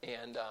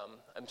And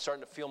I'm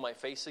starting to feel my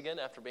face again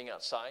after being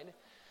outside.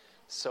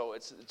 So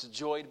it's a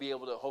joy to be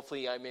able to,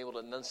 hopefully I'm able to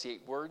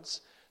enunciate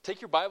words. Take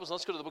your Bibles and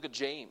let's go to the book of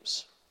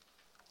James.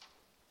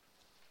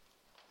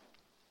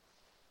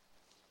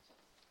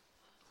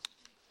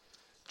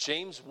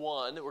 James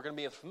 1, we're going to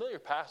be a familiar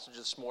passage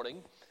this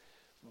morning,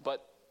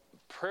 but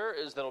prayer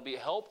is that it'll be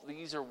help.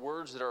 These are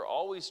words that are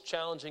always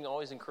challenging,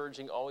 always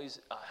encouraging, always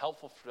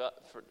helpful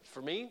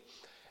for me.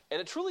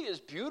 And it truly is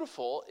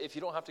beautiful if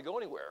you don't have to go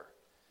anywhere.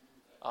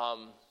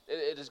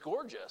 It is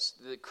gorgeous.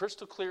 The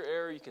crystal clear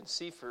air you can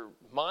see for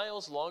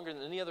miles longer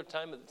than any other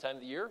time at the time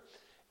of the year.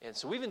 And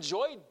so we've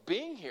enjoyed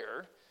being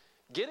here.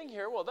 Getting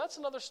here, well, that's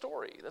another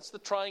story. That's the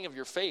trying of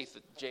your faith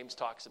that James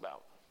talks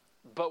about.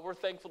 But we're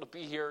thankful to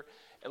be here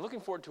and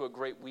looking forward to a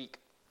great week.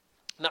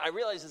 Now, I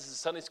realize this is a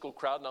Sunday school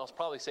crowd, and I'll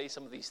probably say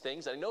some of these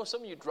things. I know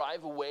some of you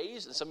drive a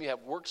ways, and some of you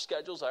have work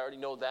schedules. I already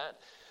know that.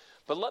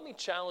 But let me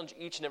challenge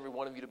each and every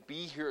one of you to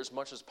be here as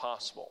much as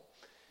possible.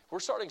 We're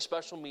starting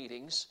special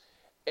meetings.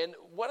 And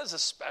what is a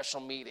special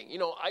meeting? You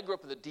know, I grew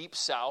up in the Deep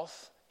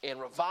South, and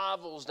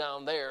revivals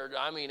down there,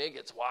 I mean, it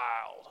gets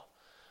wild.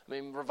 I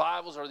mean,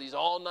 revivals are these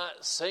all-night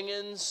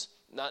singings,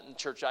 not in the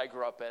church I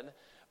grew up in.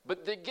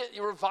 But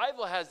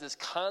revival has this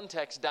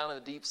context down in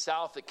the Deep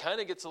South that kind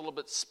of gets a little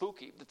bit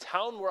spooky. The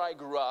town where I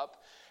grew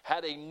up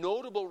had a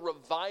notable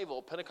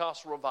revival,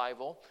 Pentecostal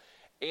revival,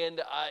 and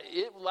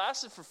it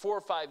lasted for 4 or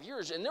 5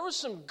 years. And there was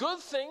some good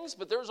things,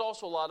 but there was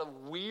also a lot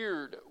of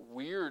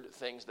weird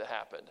things that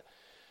happened.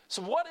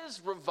 So what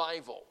is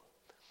revival?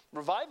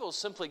 Revival is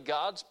simply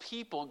God's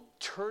people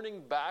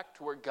turning back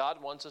to where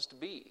God wants us to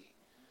be.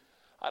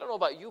 I don't know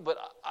about you, but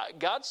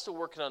God's still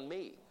working on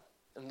me.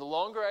 And the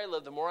longer I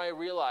live, the more I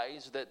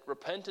realize that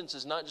repentance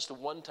is not just a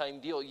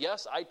one-time deal.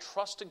 Yes, I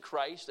trusted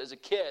Christ as a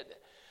kid.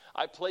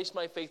 I placed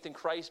my faith in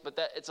Christ, but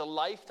it's a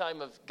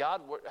lifetime of,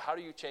 God, how are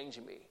you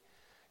changing me?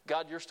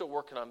 God, you're still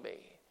working on me.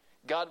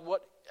 God,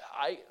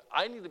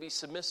 I need to be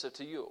submissive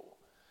to you.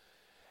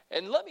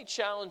 And let me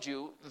challenge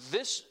you,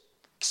 this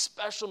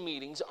special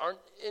meetings aren't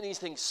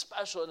anything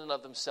special in and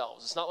of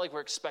themselves. It's not like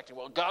we're expecting,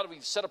 well, God,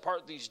 we've set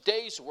apart these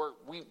days where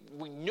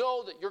we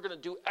know that you're going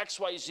to do X,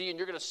 Y, Z, and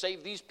you're going to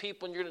save these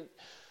people, and you're going to...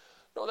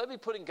 No, that'd be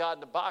putting God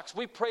in a box.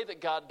 We pray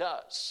that God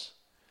does.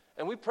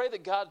 And we pray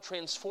that God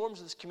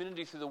transforms this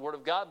community through the Word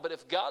of God. But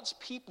if God's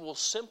people will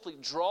simply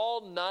draw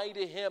nigh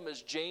to Him,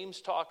 as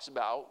James talks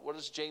about, what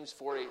does James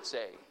 4:8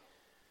 say?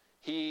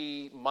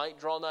 He might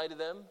draw nigh to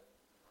them.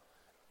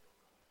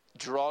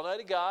 Draw nigh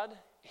to God.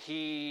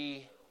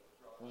 He...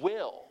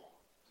 Will.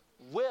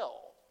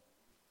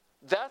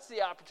 That's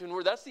the opportune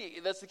word. That's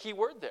the key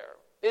word there.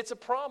 It's a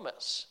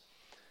promise.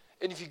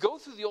 And if you go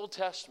through the Old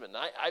Testament,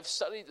 I've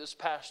studied this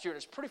past year, and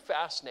it's pretty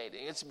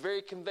fascinating. It's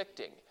very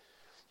convicting.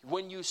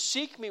 When you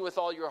seek me with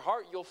all your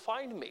heart, you'll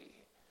find me.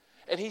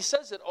 And he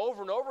says it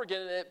over and over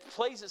again, and it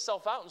plays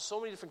itself out in so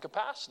many different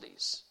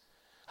capacities.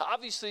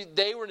 Obviously,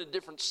 they were in a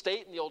different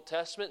state in the Old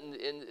Testament,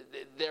 and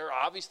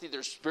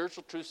there's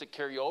spiritual truths that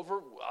carry over.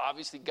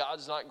 Obviously,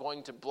 God's not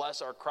going to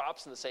bless our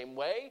crops in the same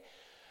way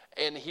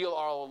and heal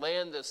our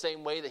land the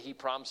same way that He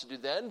promised to do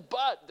then,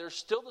 but there's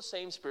still the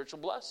same spiritual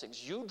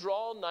blessings. You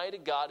draw nigh to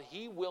God,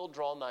 He will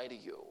draw nigh to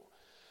you.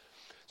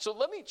 So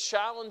let me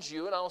challenge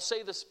you, and I'll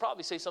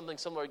probably say something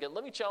similar again.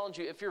 Let me challenge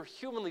you, if you're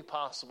humanly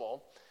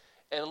possible,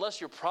 and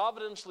unless you're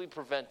providentially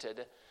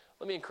prevented,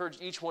 let me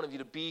encourage each one of you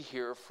to be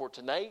here for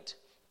tonight,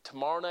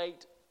 tomorrow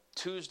night,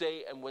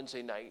 Tuesday, and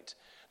Wednesday night.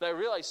 And I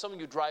realize some of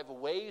you drive a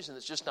ways and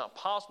it's just not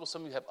possible.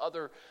 Some of you have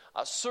other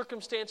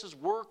circumstances,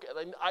 work,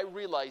 and I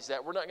realize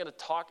that. We're not going to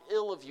talk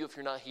ill of you if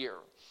you're not here.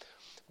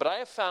 But I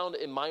have found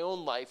in my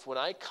own life, when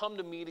I come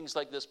to meetings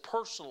like this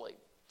personally,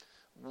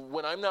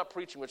 when I'm not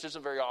preaching, which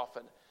isn't very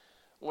often,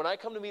 when I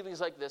come to meetings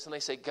like this and they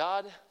say,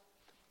 God,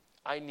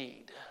 I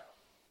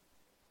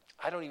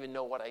don't even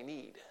know what I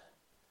need.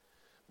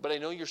 But I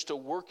know you're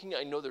still working.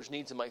 I know there's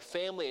needs in my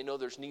family. I know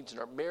there's needs in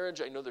our marriage.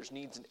 I know there's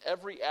needs in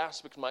every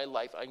aspect of my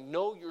life. I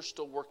know you're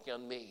still working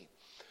on me.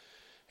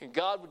 And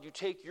God, would you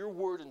take your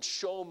word and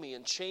show me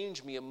and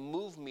change me and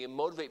move me and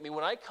motivate me?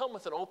 When I come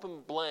with an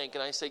open blank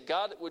and I say,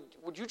 God,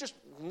 would you just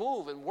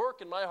move and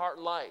work in my heart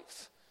and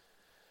life?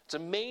 It's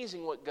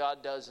amazing what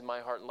God does in my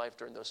heart and life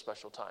during those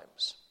special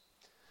times.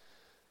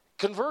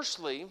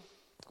 Conversely,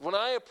 when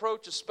I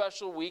approach a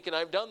special week, and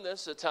I've done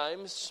this at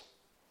times,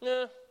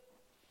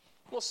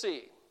 we'll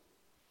see.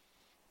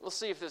 We'll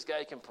see if this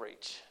guy can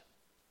preach.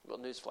 Well,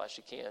 newsflash,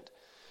 he can't.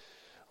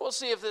 We'll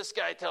see if this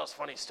guy tells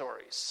funny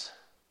stories.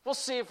 We'll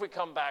see if we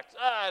come back.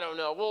 I don't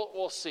know.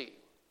 We'll see.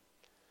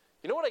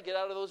 You know what I get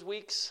out of those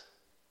weeks?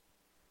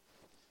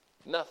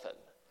 Nothing.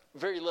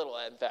 Very little,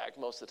 in fact,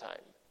 most of the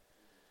time.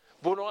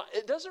 But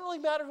it doesn't really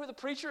matter who the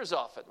preacher is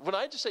often. When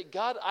I just say,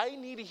 God, I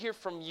need to hear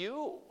from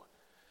you.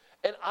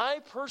 And I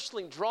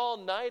personally draw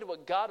nigh to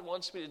what God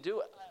wants me to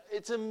do.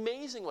 It's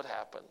amazing what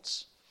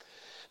happens.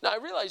 Now, I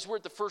realize we're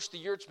at the first of the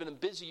year. It's been a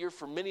busy year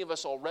for many of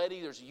us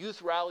already. There's a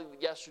youth rally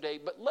yesterday.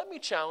 But let me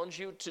challenge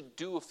you to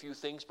do a few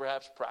things,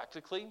 perhaps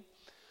practically.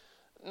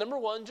 Number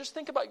one, just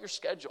think about your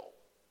schedule.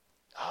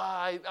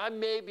 I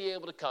may be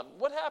able to come.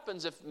 What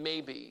happens if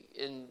maybe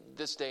in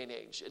this day and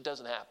age it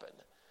doesn't happen?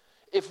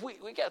 If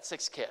we got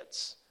 6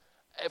 kids,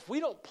 if we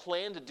don't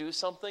plan to do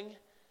something,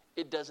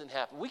 it doesn't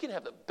happen. We can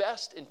have the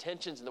best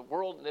intentions in the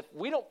world, and if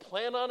we don't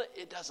plan on it,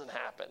 it doesn't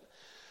happen.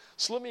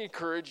 So let me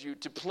encourage you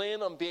to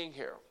plan on being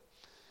here,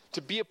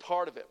 to be a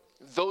part of it.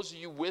 Those of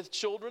you with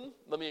children,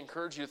 let me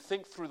encourage you to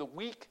think through the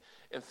week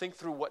and think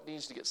through what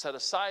needs to get set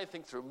aside,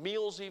 think through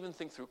meals even,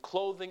 think through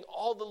clothing,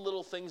 all the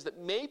little things that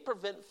may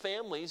prevent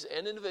families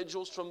and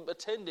individuals from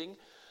attending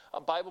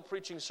a Bible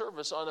preaching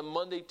service on a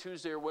Monday,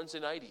 Tuesday, or Wednesday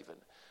night even.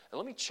 And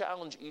let me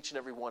challenge each and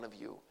every one of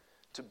you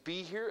to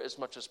be here as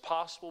much as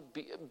possible.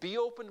 Be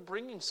open to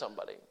bringing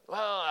somebody.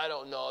 Well, I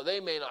don't know. They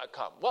may not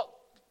come. Well,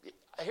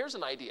 here's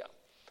an idea.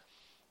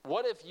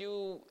 What if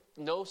you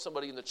know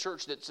somebody in the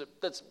church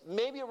that's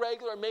maybe a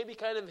regular, maybe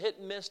kind of hit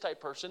and miss type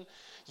person?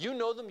 You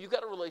know them. You've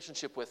got a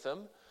relationship with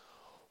them.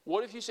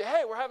 What if you say,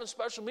 hey, we're having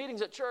special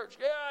meetings at church.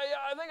 Yeah,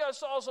 I think I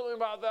saw something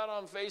about that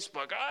on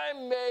Facebook. I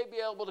may be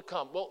able to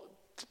come. Well,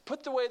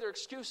 put away their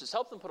excuses.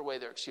 Help them put away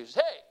their excuses.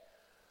 Hey,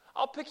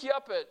 I'll pick you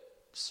up at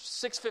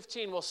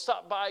 6:15, we'll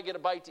stop by, get a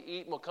bite to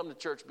eat, and we'll come to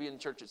church, be in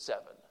church at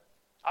 7.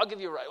 I'll give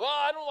you a ride. Well,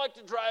 I don't like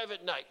to drive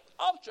at night.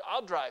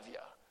 I'll drive you.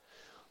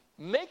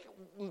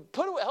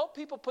 Help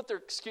people put their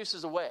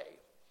excuses away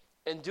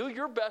and do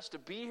your best to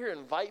be here,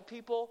 invite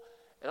people,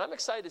 and I'm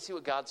excited to see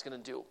what God's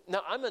going to do.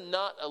 Now, I'm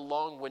not a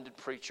long-winded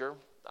preacher.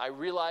 I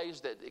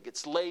realize that it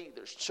gets late.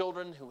 There's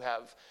children who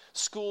have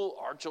school.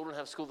 Our children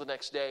have school the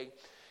next day.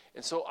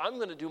 And so I'm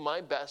going to do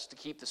my best to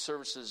keep the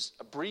services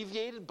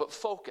abbreviated but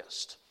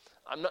focused.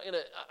 I'm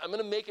going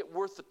to make it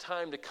worth the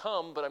time to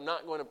come, but I'm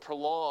not going to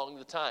prolong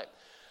the time.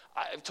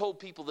 I've told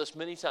people this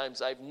many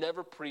times. I've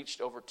never preached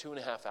over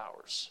 2.5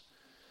 hours.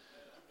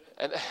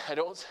 And I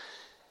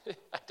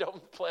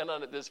don't plan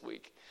on it this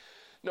week.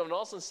 No, in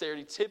all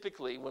sincerity,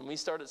 typically when we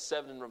start at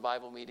 7 in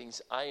revival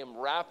meetings, I am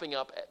wrapping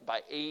up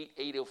by 8,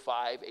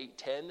 8:05,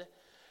 8:10.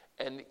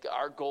 And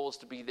our goal is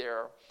to be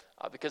there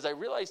because I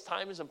realize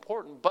time is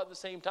important. But at the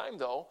same time,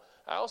 though,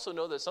 I also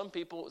know that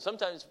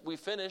sometimes we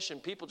finish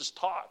and people just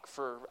talk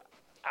for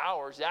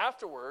hours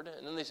afterward,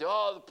 and then they say,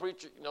 oh,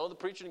 the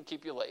preacher didn't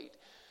keep you late.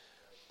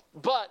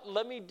 But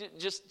let me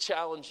just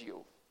challenge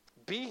you.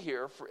 Be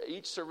here for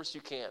each service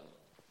you can.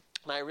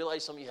 And I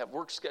realize some of you have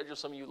work schedules,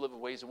 some of you live a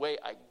ways away.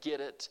 I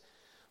get it.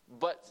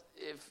 But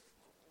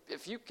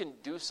if you can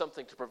do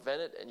something to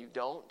prevent it and you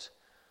don't,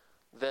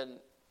 then,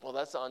 well,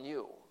 that's on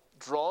you.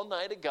 Draw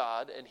nigh to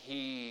God, and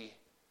He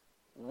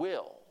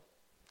will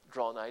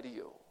draw nigh to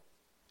you.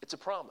 It's a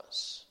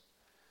promise.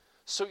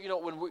 So,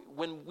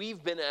 when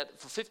we've been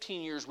for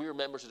 15 years, we were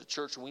members of the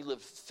church, and we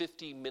lived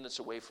 50 minutes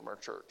away from our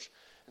church.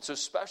 And so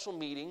special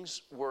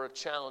meetings were a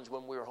challenge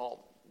when we were home.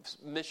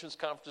 Missions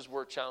conferences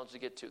were a challenge to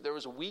get to. There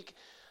was a week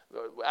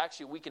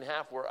and a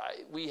half, where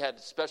we had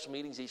special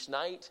meetings each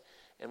night,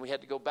 and we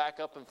had to go back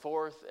up and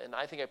forth, and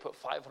I think I put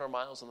 500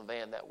 miles in the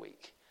van that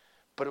week.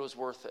 But it was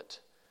worth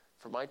it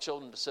for my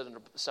children to sit under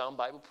sound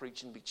Bible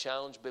preaching, be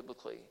challenged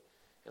biblically.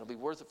 It'll be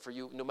worth it for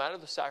you, no matter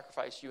the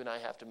sacrifice you and I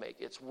have to make.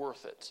 It's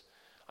worth it.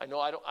 I know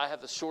I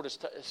have the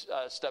shortest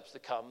steps to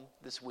come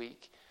this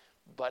week,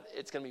 but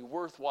it's going to be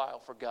worthwhile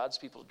for God's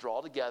people to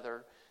draw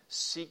together,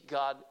 seek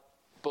God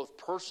both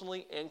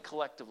personally and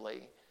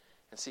collectively,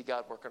 and see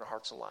God work in our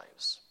hearts and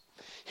lives.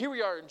 Here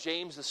we are in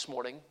James this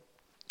morning.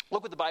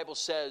 Look what the Bible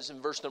says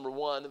in verse number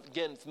 1.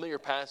 Again, familiar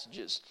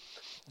passages.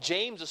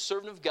 James, a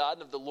servant of God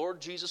and of the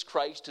Lord Jesus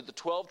Christ, to the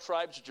 12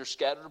 tribes which are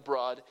scattered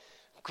abroad,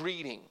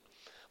 greeting.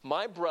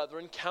 My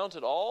brethren, count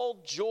it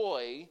all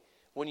joy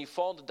when you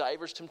fall into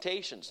divers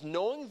temptations,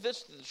 knowing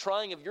this, the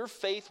trying of your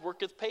faith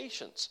worketh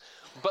patience.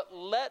 But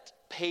let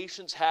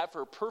patience have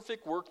her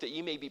perfect work, that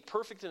ye may be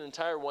perfect and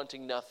entire,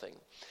 wanting nothing.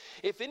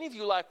 If any of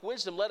you lack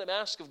wisdom, let him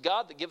ask of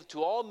God, that giveth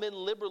to all men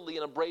liberally,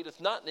 and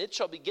upbraideth not, and it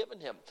shall be given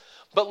him.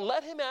 But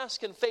let him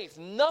ask in faith,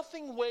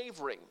 nothing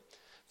wavering.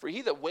 For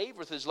he that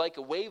wavereth is like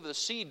a wave of the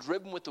sea,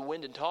 driven with the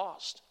wind and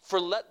tossed. For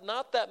let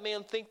not that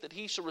man think that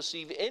he shall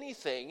receive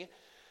anything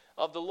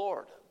of the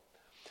Lord.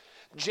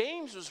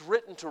 James was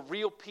written to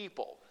real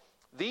people.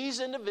 These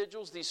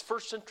individuals, these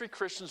first century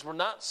Christians, were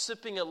not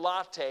sipping a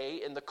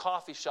latte in the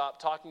coffee shop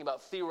talking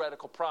about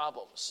theoretical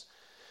problems.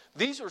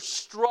 These were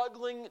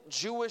struggling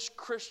Jewish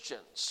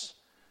Christians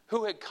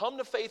who had come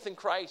to faith in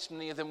Christ,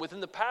 many of them, within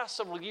the past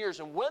several years.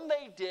 And when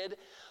they did,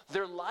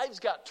 their lives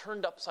got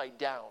turned upside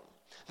down.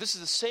 This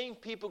is the same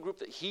people group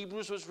that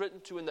Hebrews was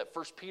written to and that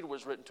 1 Peter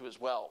was written to as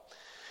well.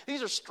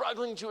 These are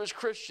struggling Jewish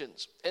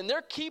Christians, and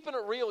they're keeping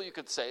it real, you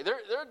could say. They're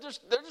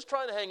just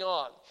trying to hang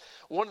on.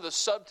 One of the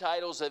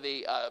subtitles of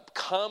a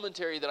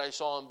commentary that I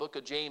saw in the book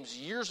of James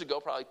years ago,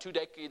 probably 2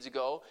 decades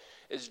ago,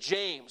 is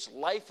James,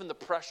 Life in the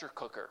Pressure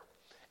Cooker.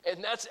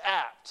 And that's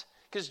apt,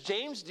 because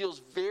James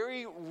deals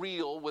very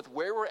real with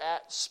where we're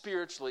at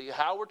spiritually,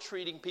 how we're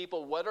treating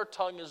people, what our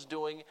tongue is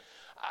doing,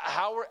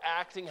 how we're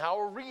acting, how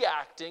we're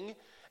reacting,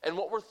 and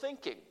what we're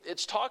thinking.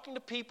 It's talking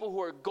to people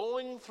who are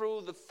going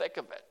through the thick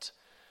of it.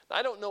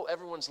 I don't know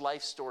everyone's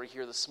life story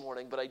here this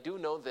morning, but I do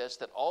know this,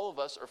 that all of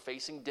us are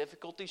facing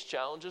difficulties,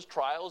 challenges,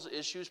 trials,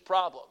 issues,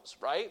 problems,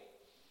 right?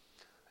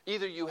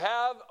 Either you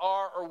have,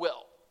 are, or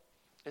will.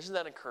 Isn't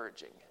that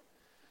encouraging?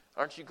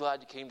 Aren't you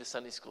glad you came to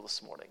Sunday school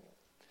this morning?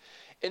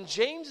 And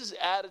James's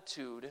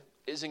attitude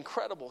is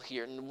incredible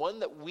here, and one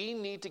that we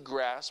need to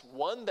grasp,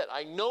 one that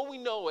I know we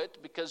know it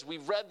because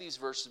we've read these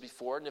verses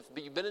before, and if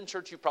you've been in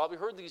church, you've probably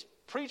heard these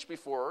preached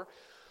before,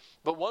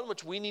 but one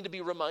which we need to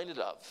be reminded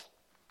of.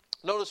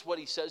 Notice what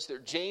he says there.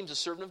 James, a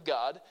servant of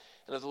God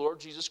and of the Lord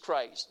Jesus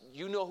Christ.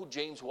 You know who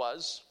James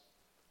was?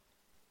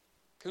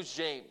 Who's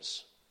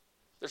James?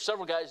 There's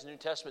several guys in the New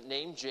Testament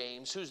named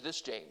James. Who's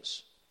this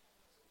James?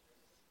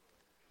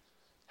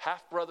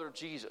 Half-brother of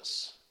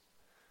Jesus.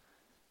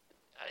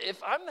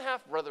 If I'm the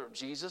half-brother of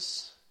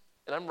Jesus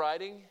and I'm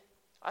writing,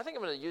 I think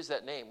I'm going to use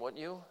that name,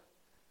 wouldn't you?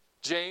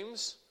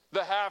 James,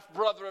 the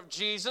half-brother of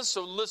Jesus.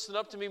 So listen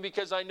up to me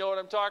because I know what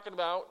I'm talking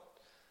about.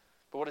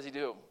 But what does he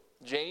do?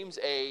 James,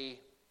 a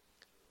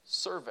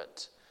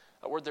servant.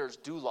 That word there is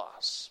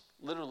doulos,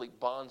 literally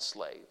bond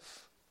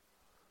slave.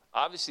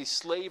 Obviously,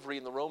 slavery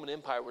in the Roman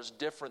Empire was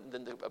different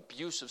than the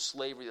abusive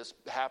slavery that's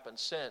happened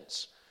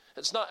since.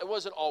 It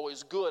wasn't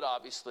always good,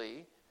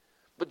 obviously.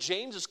 But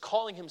James is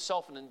calling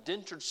himself an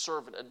indentured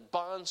servant, a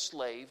bond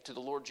slave to the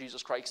Lord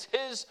Jesus Christ,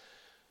 his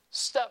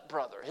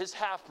stepbrother, his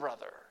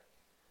half-brother.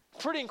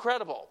 Pretty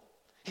incredible.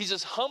 He's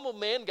this humble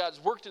man. God's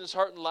worked in his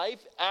heart and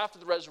life. After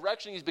the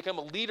resurrection, he's become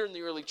a leader in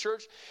the early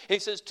church. And he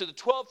says, to the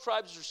 12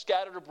 tribes who are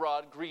scattered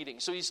abroad,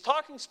 greetings. So he's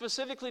talking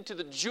specifically to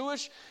the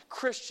Jewish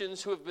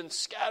Christians who have been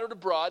scattered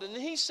abroad. And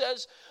then he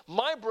says,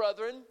 my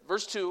brethren,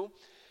 verse 2,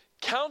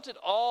 count it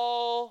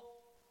all,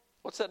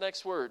 what's that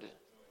next word?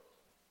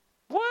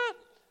 What?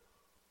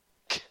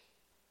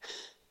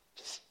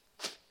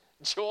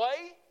 Joy?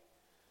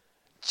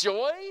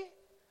 Joy?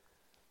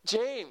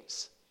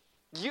 James,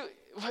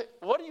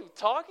 what are you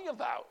talking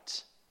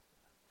about?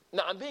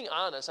 Now, I'm being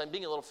honest. I'm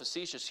being a little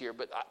facetious here,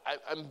 but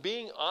I'm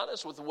being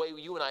honest with the way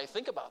you and I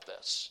think about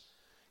this.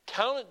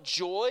 Count it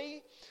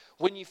joy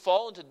when you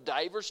fall into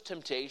diverse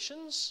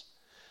temptations.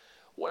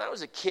 When I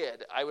was a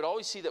kid, I would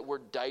always see that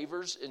word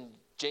divers in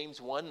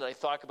James 1, and I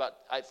thought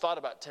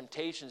about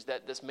temptations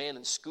that this man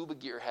in scuba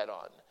gear had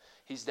on.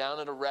 He's down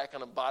at a wreck on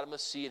the bottom of the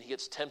sea, and he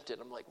gets tempted.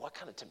 I'm like, what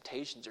kind of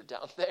temptations are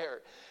down there?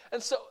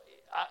 And so,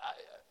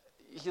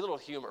 a little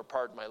humor,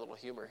 pardon my little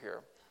humor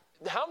here.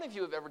 How many of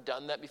you have ever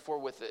done that before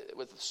with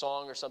a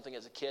song or something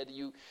as a kid?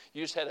 You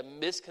just had a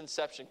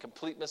misconception,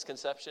 complete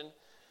misconception?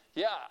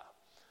 Yeah.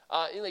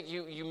 Like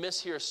you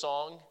mishear a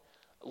song,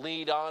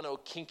 lead on, oh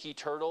kinky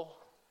turtle.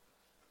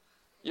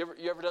 You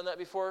ever done that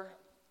before?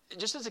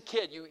 Just as a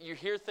kid, you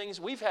hear things.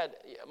 We've had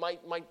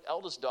my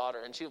eldest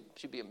daughter, and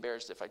she'd be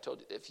embarrassed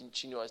if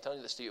she knew I was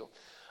telling this to you.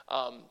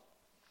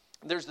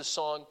 There's the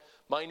song,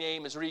 "My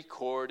name is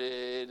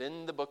recorded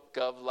in the book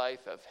of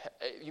life."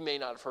 You may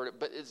not have heard it,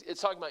 but it's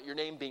talking about your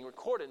name being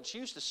recorded. And she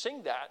used to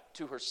sing that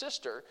to her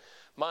sister.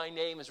 "My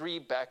name is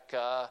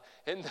Rebecca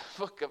in the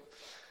book of."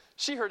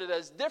 She heard it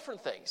as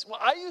different things. Well,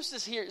 I used to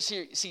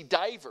see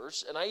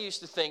divers, and I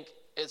used to think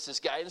it's this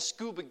guy in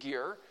scuba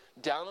gear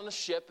down on a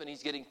ship, and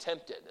he's getting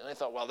tempted. And I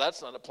thought, well,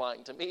 that's not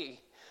applying to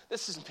me.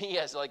 This is me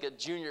as like a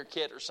junior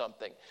kid or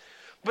something.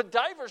 But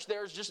divers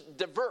there is just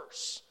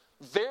diverse,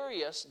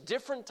 various,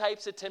 different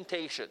types of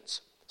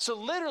temptations. So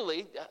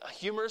literally,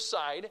 humor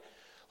aside,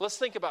 let's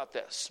think about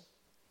this.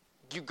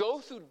 You go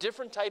through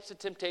different types of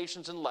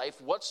temptations in life.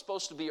 What's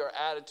supposed to be our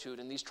attitude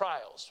in these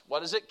trials?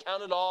 What is it?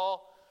 Count it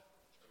all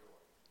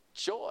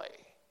joy.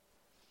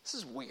 This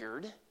is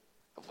weird.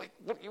 Like,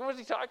 what is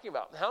he talking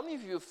about? How many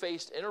of you have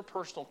faced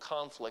interpersonal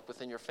conflict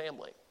within your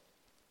family?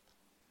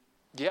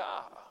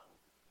 Yeah.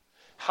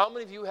 How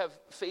many of you have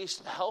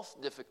faced health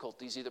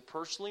difficulties, either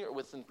personally or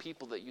within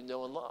people that you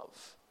know and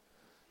love?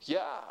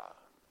 Yeah.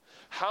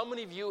 How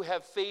many of you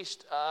have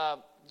faced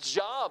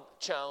job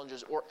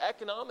challenges or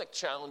economic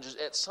challenges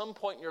at some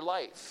point in your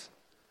life?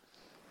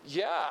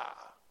 Yeah.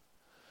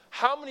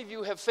 How many of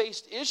you have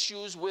faced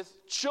issues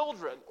with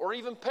children or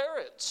even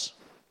parents?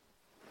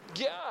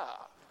 Yeah.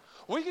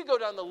 We could go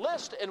down the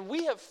list, and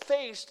we have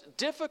faced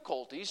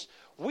difficulties.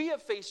 We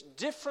have faced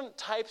different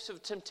types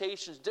of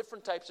temptations,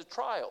 different types of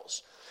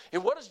trials.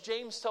 And what does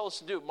James tell us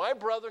to do? My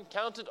brethren,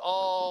 count it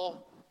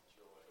all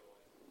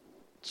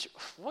joy.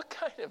 What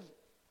kind of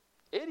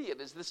idiot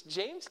is this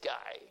James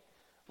guy?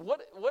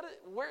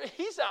 Where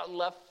he's out in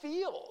left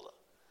field.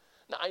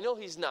 Now, I know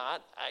he's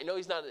not. I know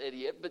he's not an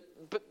idiot,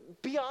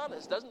 but be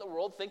honest. Doesn't the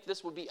world think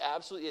this would be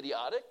absolutely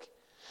idiotic?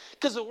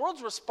 Because the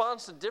world's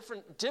response to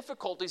different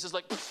difficulties is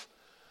like,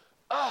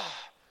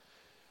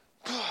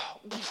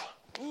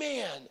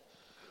 man,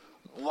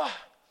 what?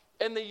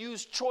 And they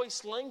use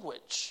choice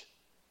language.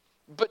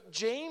 But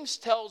James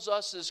tells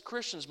us as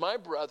Christians, my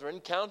brethren,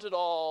 count it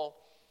all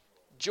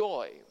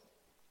joy.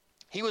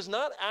 He was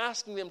not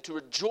asking them to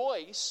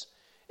rejoice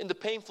in the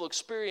painful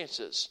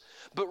experiences,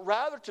 but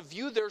rather to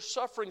view their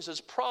sufferings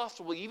as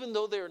profitable, even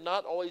though they are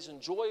not always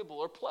enjoyable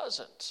or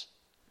pleasant.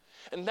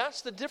 And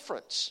that's the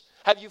difference.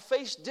 Have you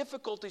faced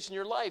difficulties in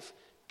your life?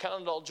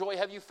 Count it all joy.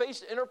 Have you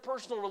faced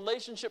interpersonal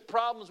relationship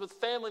problems with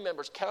family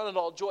members? Count it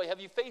all joy.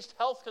 Have you faced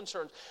health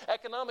concerns,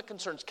 economic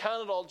concerns?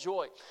 Count it all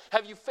joy.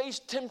 Have you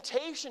faced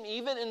temptation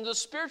even in the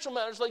spiritual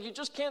matters, like you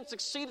just can't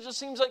succeed? It just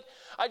seems like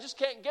I just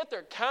can't get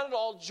there. Count it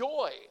all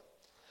joy.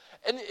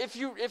 And if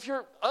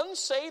you're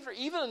unsaved or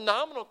even a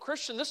nominal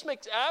Christian, this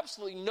makes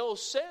absolutely no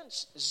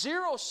sense,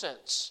 zero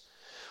sense.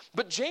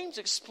 But James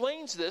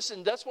explains this,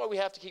 and that's why we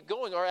have to keep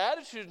going. Our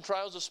attitude in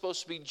trials is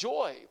supposed to be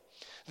joy.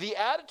 The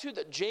attitude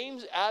that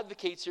James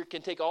advocates here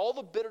can take all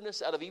the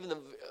bitterness out of even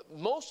the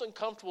most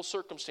uncomfortable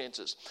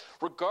circumstances.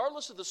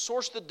 Regardless of the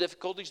source of the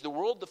difficulties, the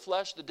world, the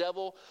flesh, the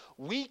devil,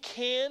 we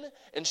can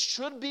and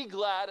should be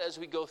glad as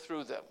we go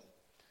through them.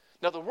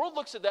 Now, the world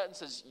looks at that and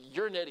says,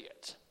 you're an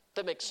idiot.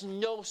 That makes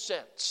no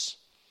sense.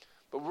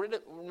 But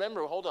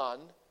remember, hold on,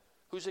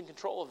 who's in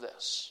control of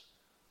this?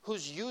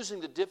 Who's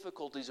using the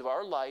difficulties of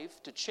our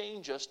life to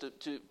change us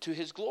to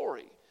his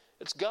glory?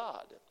 It's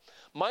God.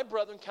 My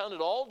brethren, count it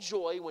all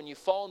joy when you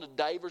fall into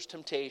divers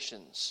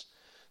temptations,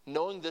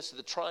 knowing this, that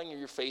the trying of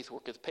your faith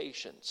worketh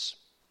patience.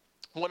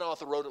 One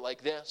author wrote it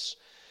like this: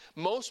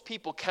 most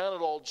people count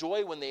it all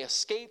joy when they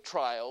escape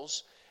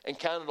trials, and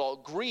count it all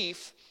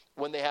grief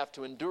when they have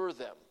to endure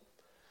them.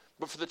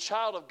 But for the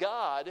child of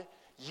God,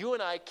 you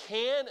and I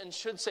can and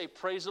should say,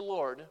 praise the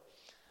Lord,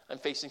 I'm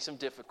facing some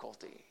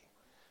difficulty.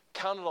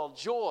 Count it all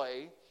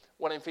joy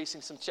when I'm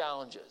facing some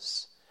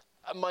challenges.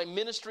 My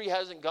ministry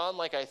hasn't gone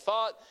like I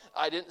thought.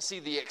 I didn't see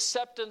the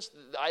acceptance.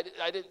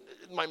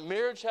 My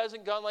marriage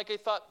hasn't gone like I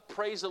thought.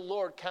 Praise the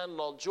Lord, count it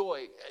all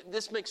joy.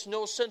 This makes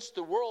no sense to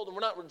the world, and we're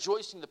not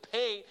rejoicing the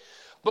pain,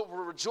 but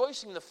we're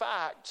rejoicing the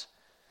fact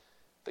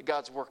that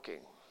God's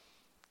working.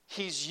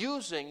 He's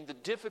using the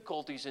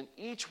difficulties in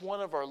each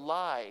one of our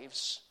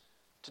lives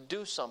to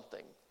do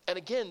something. And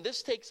again,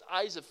 this takes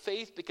eyes of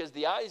faith, because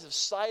the eyes of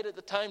sight at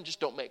the time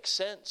just don't make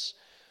sense.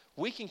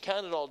 We can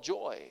count it all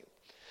joy.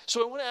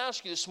 So I want to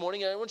ask you this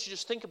morning, and I want you to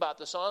just think about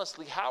this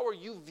honestly. How are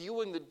you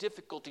viewing the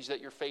difficulties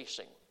that you're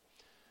facing?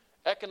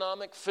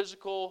 Economic,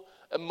 physical,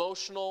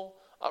 emotional,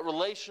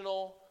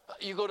 relational,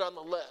 you go down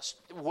the list.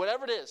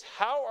 Whatever it is,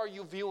 how are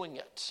you viewing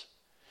it?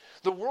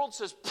 The world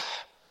says,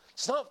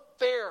 it's not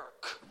fair.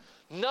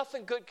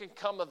 Nothing good can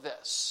come of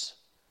this.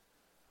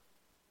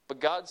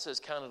 But God says,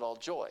 count it all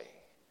joy.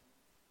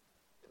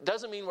 It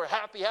doesn't mean we're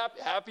happy.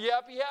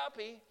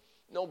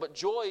 No, but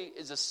joy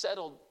is a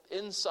settled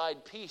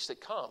inside peace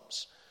that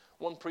comes.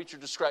 One preacher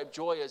described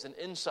joy as an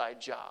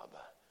inside job.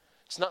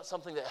 It's not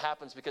something that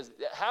happens because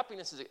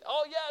happiness is,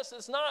 oh yes,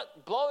 it's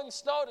not blowing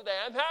snow today.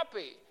 I'm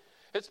happy.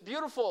 It's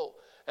beautiful.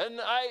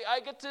 And I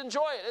get to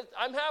enjoy it.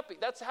 I'm happy.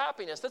 That's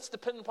happiness. That's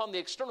dependent upon the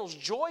externals.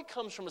 Joy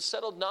comes from a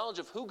settled knowledge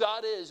of who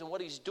God is and what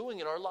he's doing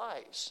in our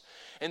lives.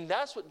 And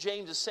that's what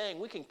James is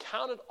saying. We can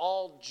count it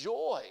all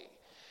joy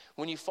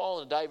when you fall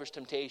into divers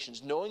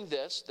temptations, knowing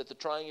this, that the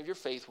trying of your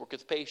faith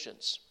worketh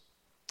patience.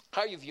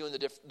 How are you viewing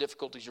the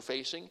difficulties you're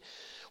facing?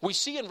 We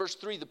see in verse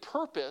 3 the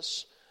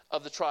purpose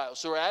of the trials.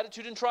 So our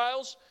attitude in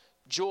trials,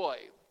 joy.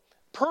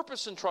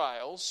 Purpose in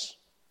trials,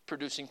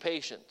 producing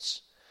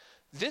patience.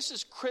 This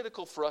is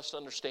critical for us to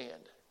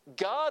understand.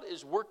 God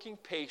is working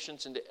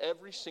patience into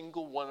every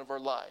single one of our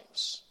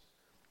lives.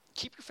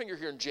 Keep your finger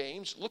here in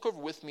James. Look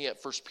over with me at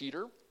 1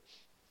 Peter.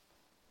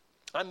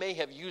 I may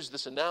have used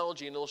this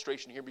analogy and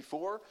illustration here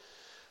before,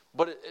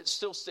 but it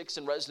still sticks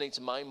and resonates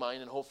in my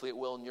mind, and hopefully it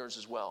will in yours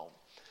as well.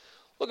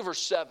 Look at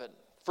verse 7.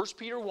 1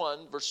 Peter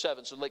 1, verse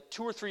 7. So like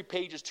 2 or 3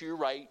 pages to your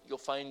right, you'll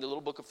find the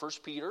little book of 1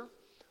 Peter.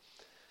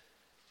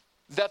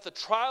 That the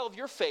trial of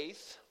your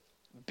faith,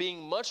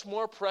 being much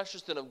more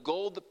precious than of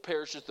gold that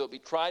perishes, though it be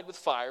tried with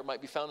fire, might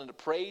be found unto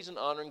praise and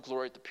honor and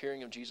glory at the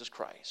appearing of Jesus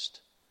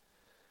Christ.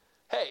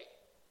 Hey,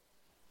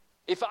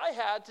 if I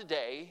had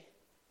today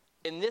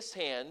in this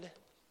hand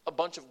a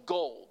bunch of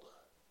gold,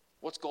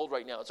 what's gold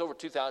right now? It's over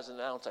 2,000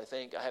 an ounce, I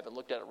think. I haven't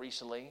looked at it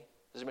recently.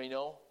 Does anybody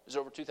know? Is it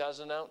over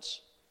 2,000 an ounce?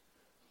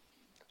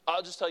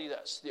 I'll just tell you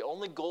this. The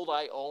only gold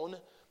I own,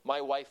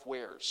 my wife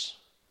wears.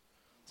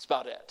 That's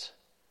about it.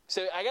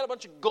 So I got a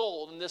bunch of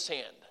gold in this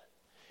hand.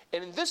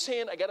 And in this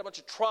hand, I got a bunch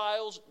of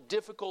trials,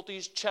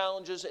 difficulties,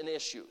 challenges, and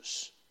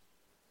issues.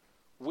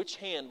 Which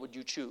hand would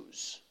you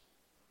choose?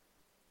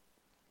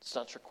 It's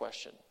not your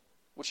question.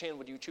 Which hand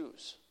would you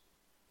choose?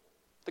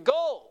 The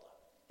gold.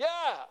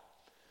 Yeah.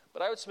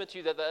 But I would submit to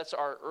you that that's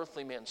our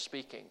earthly man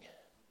speaking.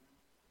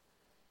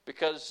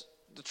 Because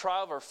the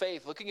trial of our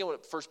faith, looking at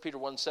what 1 Peter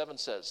 1:7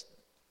 says,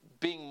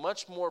 being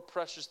much more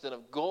precious than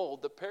of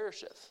gold that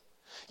perisheth.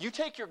 You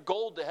take your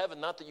gold to heaven,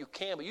 not that you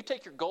can, but you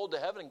take your gold to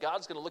heaven and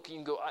God's going to look at you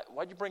and go,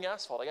 why'd you bring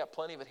asphalt? I got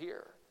plenty of it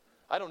here.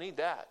 I don't need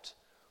that.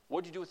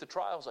 What'd you do with the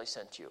trials I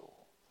sent you?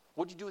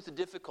 What'd you do with the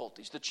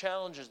difficulties, the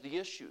challenges, the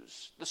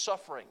issues, the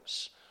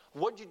sufferings?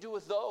 What'd you do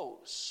with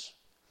those?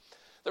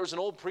 There was an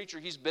old preacher,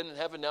 he's been in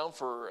heaven now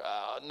for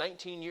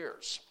 19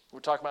 years. We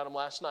were talking about him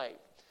last night.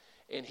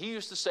 And he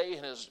used to say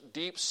in his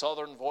deep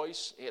southern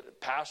voice, he had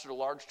pastored a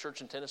large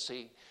church in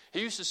Tennessee. He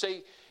used to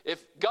say,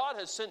 if God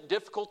has sent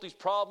difficulties,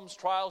 problems,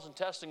 trials, and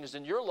testings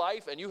in your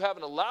life, and you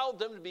haven't allowed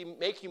them to be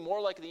making more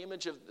like the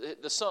image of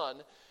the Son,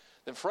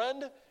 then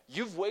friend,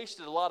 you've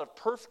wasted a lot of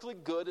perfectly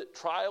good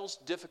trials,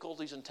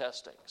 difficulties, and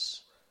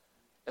testings.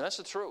 And that's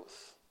the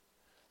truth.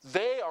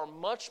 They are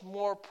much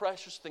more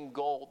precious than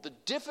gold. The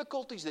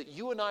difficulties that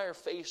you and I are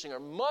facing are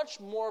much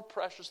more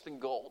precious than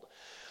gold.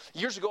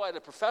 Years ago, I had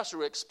a professor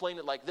who explained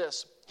it like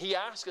this. He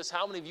asked us,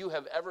 how many of you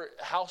have ever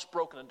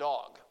housebroken a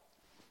dog?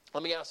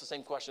 Let me ask the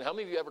same question. How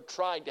many of you ever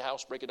tried to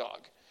housebreak a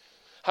dog?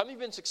 How many of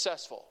you have been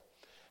successful?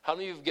 How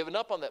many of you have given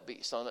up on that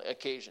beast on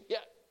occasion? Yeah,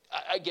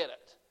 I get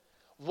it.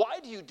 Why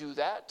do you do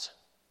that?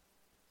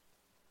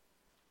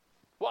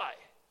 Why?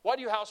 Why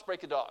do you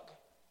housebreak a dog?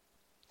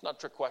 It's not a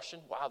trick question.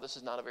 Wow, this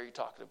is not a very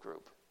talkative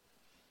group.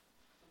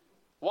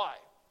 Why?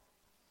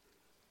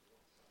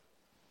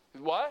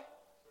 Why?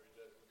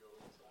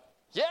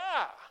 Yeah.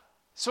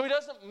 So he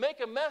doesn't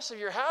make a mess of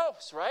your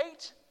house,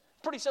 right?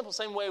 Pretty simple.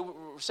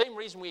 Same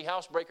reason we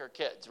housebreak our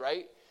kids,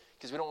 right?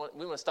 Because we want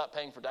to stop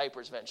paying for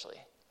diapers eventually,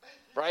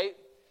 right?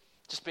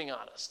 Just being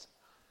honest.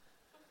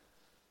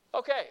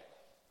 Okay.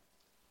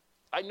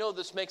 I know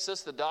this makes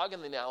us the dog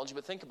in the analogy,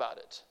 but think about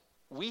it.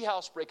 We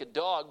housebreak a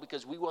dog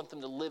because we want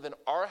them to live in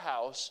our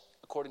house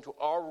according to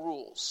our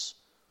rules.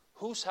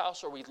 Whose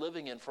house are we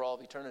living in for all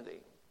of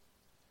eternity?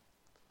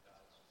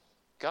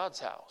 God's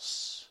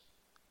house.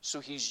 So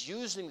he's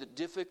using the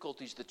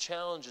difficulties, the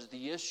challenges,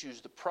 the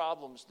issues, the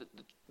problems,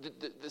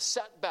 the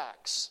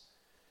setbacks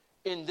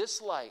in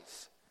this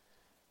life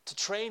to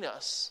train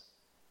us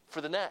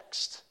for the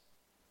next.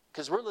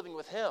 Because we're living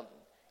with him,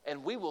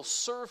 and we will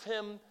serve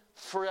him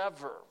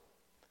forever.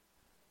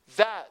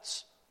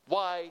 That's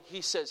why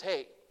he says,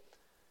 hey,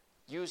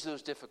 use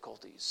those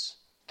difficulties.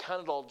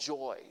 Count it all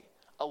joy.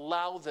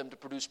 Allow them to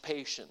produce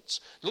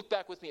patience. Look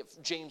back with me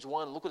at James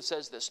 1. Look what it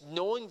says this.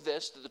 Knowing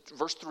this,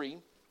 verse 3,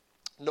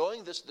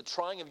 knowing this, the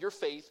trying of your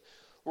faith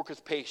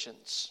worketh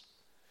patience.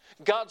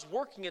 God's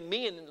working in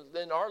me and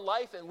in our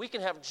life, and we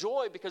can have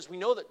joy because we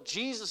know that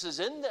Jesus is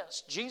in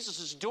this. Jesus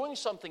is doing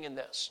something in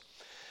this.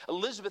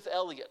 Elisabeth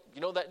Elliot,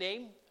 you know that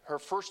name? Her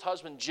first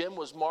husband, Jim,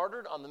 was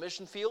martyred on the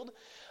mission field.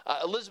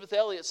 Elisabeth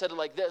Elliot said it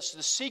like this: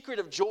 the secret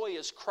of joy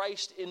is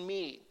Christ in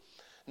me,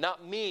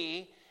 not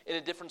me in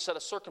a different set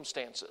of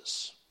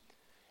circumstances.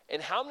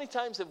 And how many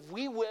times have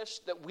we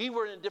wished that we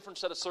were in a different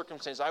set of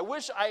circumstances? I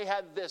wish I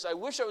had this. I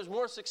wish I was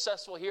more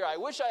successful here. I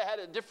wish I had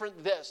a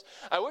different this.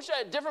 I wish I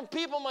had different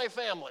people in my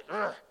family.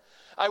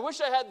 I wish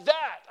I had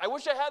that. I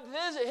wish I had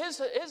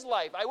his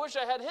life. I wish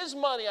I had his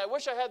money. I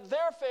wish I had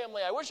their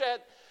family. I wish I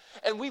had...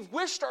 And we've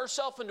wished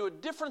ourselves into a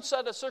different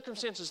set of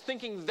circumstances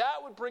thinking that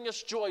would bring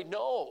us joy.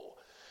 No.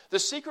 The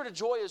secret of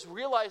joy is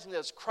realizing that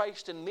it's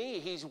Christ in me.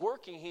 He's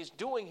working, he's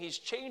doing, he's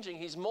changing,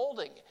 he's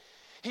molding.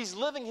 He's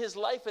living his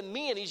life in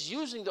me, and he's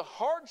using the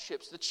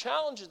hardships, the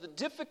challenges, the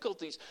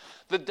difficulties,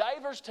 the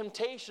diverse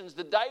temptations,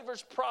 the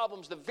diverse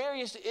problems, the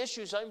various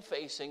issues I'm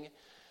facing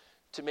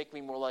to make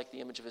me more like the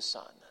image of his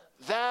son.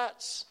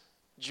 That's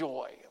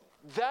joy.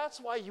 That's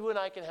why you and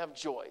I can have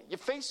joy. You're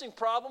facing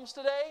problems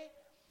today?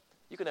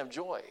 You can have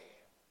joy.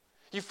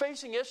 You're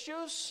facing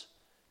issues?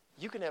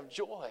 You can have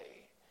joy.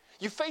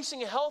 You're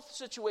facing health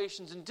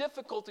situations and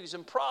difficulties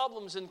and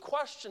problems and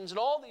questions and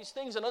all these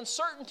things and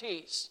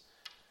uncertainties.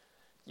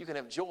 You can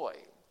have joy.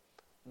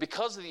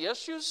 Because of the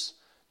issues?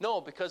 No,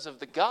 because of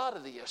the God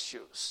of the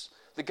issues.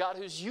 The God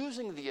who's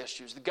using the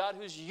issues. The God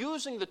who's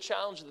using the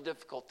challenge and the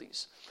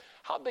difficulties.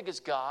 How big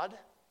is God?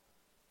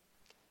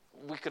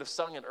 We could have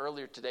sung it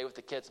earlier today with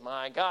the kids.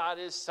 My God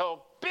is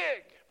so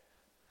big.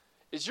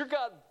 Is your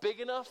God big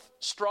enough,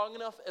 strong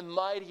enough, and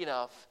mighty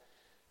enough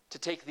to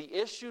take the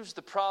issues,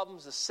 the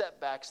problems, the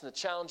setbacks, and the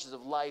challenges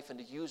of life and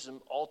to use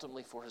them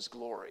ultimately for his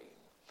glory?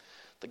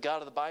 The God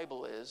of the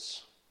Bible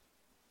is,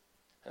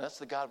 and that's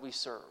the God we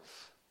serve.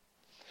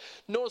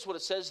 Notice what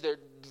it says there,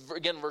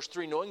 again, verse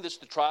 3, knowing this,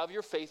 the trial of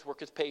your faith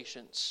worketh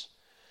patience.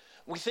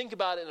 We think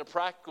about it in a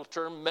practical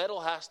term,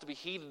 metal has to be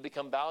heated to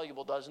become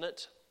valuable, doesn't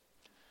it?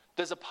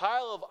 Does a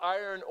pile of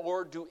iron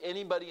ore do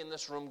anybody in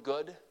this room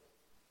good?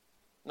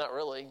 Not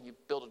really. You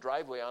build a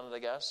driveway on it, I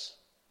guess.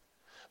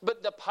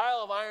 But the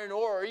pile of iron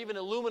ore, or even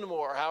aluminum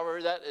ore, however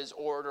that is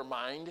ored or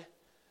mined,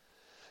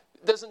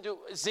 doesn't do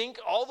zinc.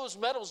 All those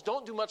metals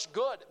don't do much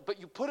good. But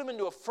you put them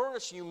into a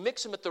furnace and you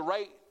mix them at the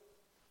right,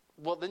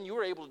 well, then you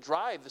were able to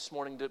drive this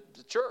morning to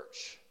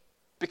church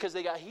because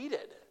they got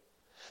heated.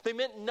 They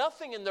meant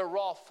nothing in their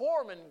raw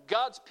form, and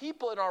God's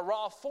people in our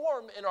raw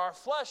form, in our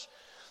flesh,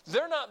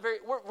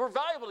 we're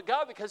valuable to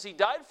God because he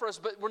died for us,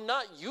 but we're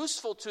not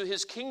useful to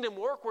his kingdom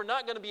work. We're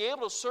not going to be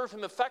able to serve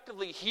him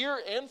effectively here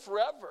and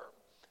forever.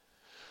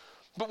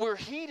 But we're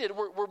heated,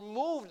 we're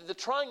moved. The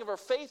trying of our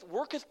faith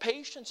worketh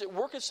patience. It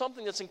worketh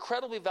something that's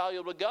incredibly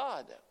valuable to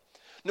God.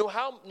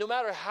 No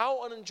matter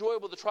how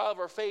unenjoyable the trial of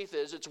our faith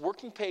is, it's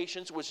working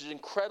patience, which is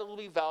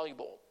incredibly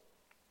valuable.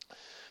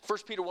 1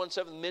 Peter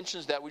 1:7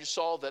 mentions that. We just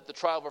saw that the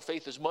trial of our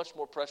faith is much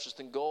more precious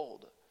than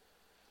gold.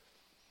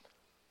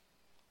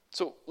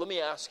 So let me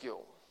ask you,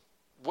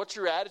 what's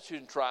your attitude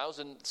in trials?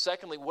 And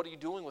secondly, what are you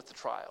doing with the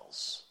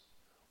trials?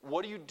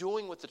 What are you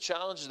doing with the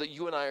challenges that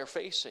you and I are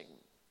facing?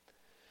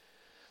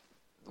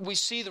 We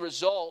see the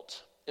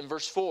result in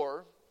verse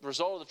 4, the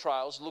result of the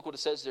trials. Look what it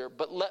says there.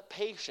 But let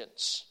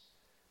patience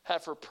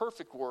have her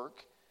perfect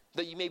work,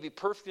 that you may be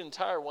perfect and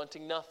entire,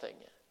 wanting nothing.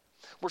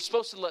 We're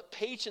supposed to let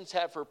patience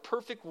have her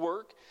perfect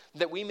work,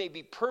 that we may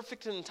be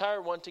perfect and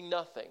entire, wanting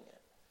nothing.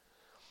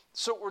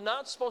 So we're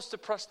not supposed to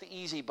press the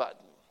easy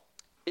button.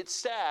 It's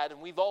sad,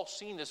 and we've all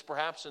seen this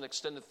perhaps in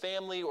extended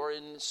family or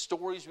in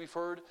stories we've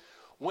heard,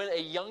 when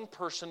a young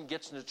person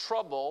gets into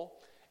trouble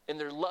and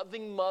their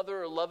loving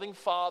mother or loving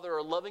father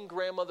or loving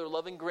grandmother or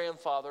loving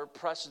grandfather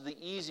presses the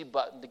easy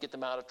button to get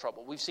them out of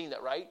trouble. We've seen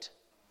that, right?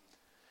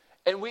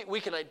 And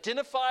we can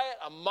identify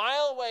it a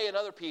mile away in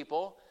other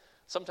people.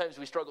 Sometimes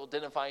we struggle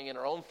identifying in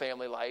our own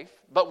family life,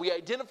 but we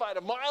identify it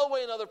a mile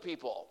away in other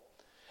people.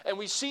 And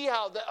we see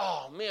how that,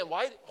 oh man,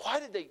 why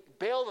did they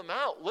bail them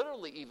out?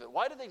 Literally even.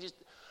 Why did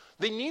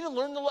they need to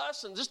learn the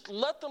lesson. Just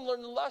let them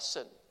learn the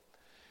lesson.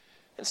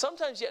 And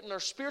sometimes yet in our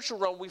spiritual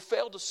realm, we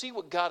fail to see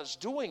what God is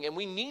doing. And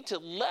we need to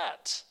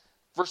let,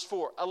 verse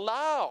 4,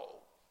 allow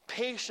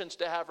patience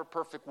to have her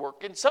perfect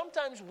work. And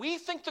sometimes we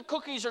think the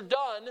cookies are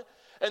done,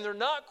 and they're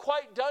not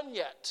quite done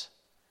yet.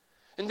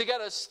 And they got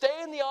to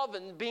stay in the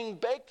oven being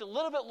baked a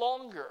little bit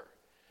longer.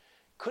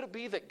 Could it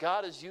be that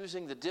God is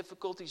using the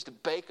difficulties to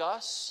bake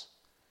us,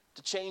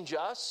 to change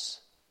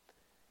us?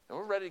 And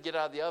we're ready to get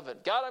out of the oven.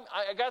 God,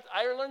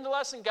 I learned the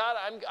lesson. God,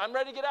 I'm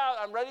ready to get out.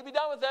 I'm ready to be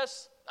done with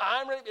this.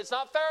 I'm ready. It's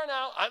not fair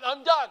now.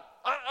 I'm done.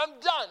 I'm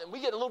done. And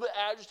we get a little bit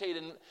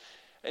agitated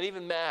and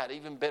even mad,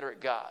 even bitter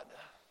at God.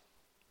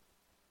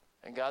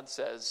 And God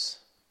says,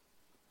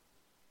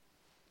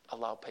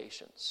 allow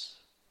patience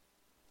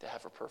to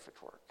have her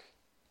perfect work,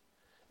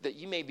 that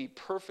you may be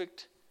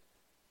perfect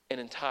and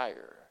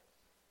entire,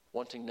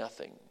 wanting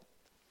nothing.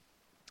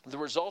 The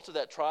result of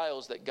that trial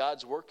is that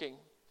God's working.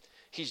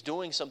 He's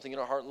doing something in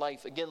our heart and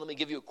life. Again, let me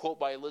give you a quote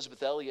by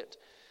Elizabeth Elliot.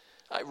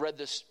 I read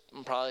this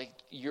probably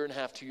a year and a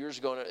half, 2 years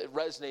ago, and it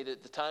resonated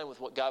at the time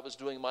with what God was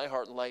doing in my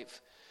heart and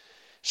life.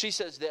 She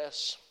says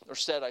this, or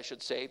said, I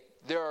should say,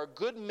 there are a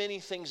good many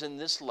things in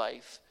this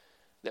life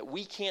that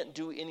we can't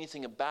do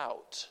anything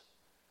about,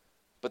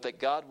 but that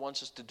God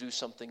wants us to do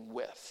something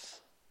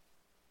with.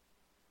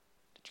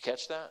 Did you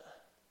catch that?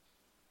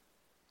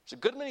 There's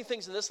a good many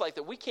things in this life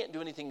that we can't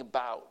do anything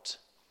about,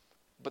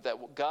 but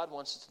that God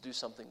wants us to do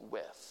something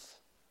with.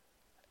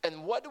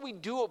 And what do we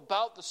do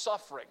about the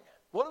suffering?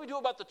 What do we do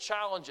about the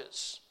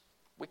challenges?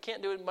 We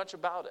can't do much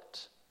about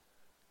it.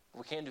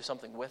 We can do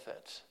something with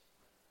it.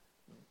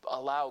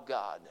 Allow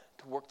God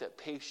to work that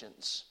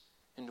patience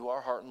into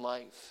our heart and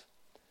life.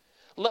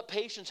 Let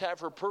patience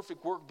have her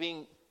perfect work,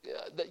 being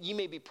that ye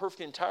may be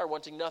perfect and entire,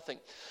 wanting nothing.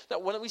 Now,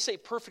 when we say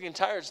perfect and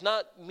entire, it's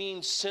not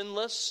means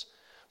sinless,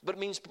 but it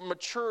means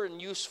mature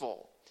and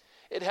useful.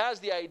 It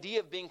has the idea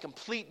of being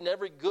complete in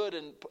every good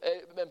and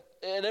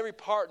in every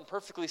part and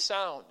perfectly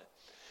sound.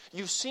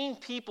 You've seen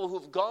people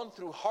who've gone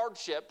through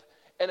hardship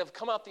and have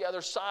come out the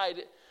other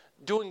side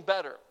doing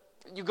better.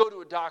 You go to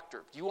a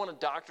doctor. Do you want a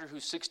doctor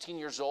who's 16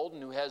 years old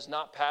and who has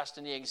not passed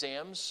any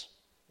exams?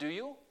 Do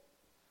you?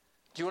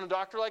 Do you want a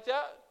doctor like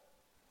that?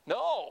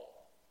 No.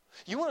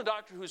 You want a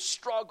doctor who's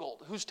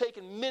struggled, who's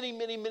taken many,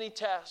 many, many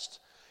tests.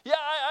 Yeah,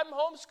 I'm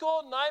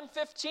homeschooled and I'm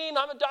 15.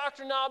 I'm a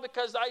doctor now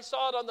because I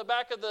saw it on the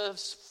back of the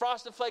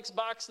Frosted Flakes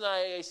box and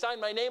I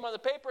signed my name on the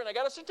paper and I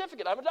got a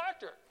certificate. I'm a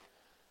doctor.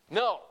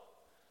 No,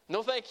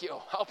 thank you.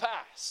 I'll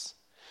pass.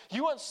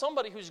 You want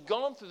somebody who's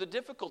gone through the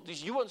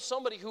difficulties. You want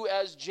somebody who,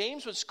 as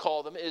James would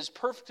call them, is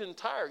perfect and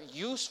entire,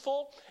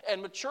 useful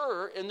and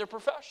mature in their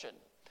profession.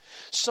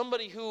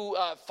 Somebody who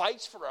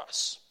fights for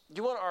us.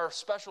 You want our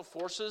special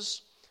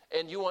forces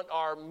and you want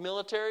our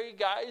military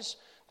guys,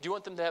 do you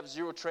want them to have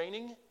zero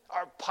training?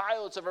 Our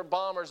pilots of our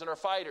bombers and our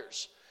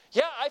fighters.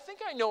 Yeah, I think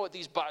I know what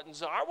these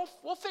buttons are.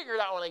 We'll figure it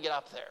out when I get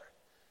up there.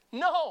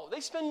 No, they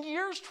spend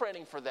years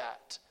training for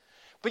that.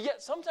 But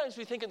yet sometimes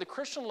we think in the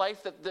Christian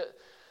life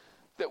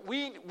that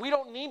we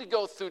don't need to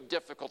go through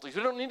difficulties.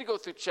 We don't need to go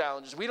through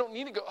challenges. We don't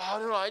need to go,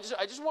 I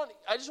just want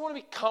to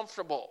be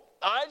comfortable.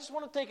 I just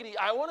want to take it easy.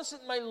 I want to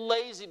sit in my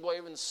lazy boy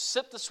and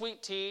sip the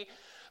sweet tea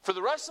for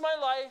the rest of my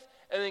life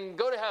and then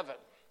go to heaven.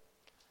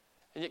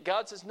 And yet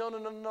God says,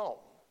 no.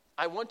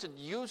 I want to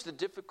use the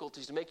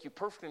difficulties to make you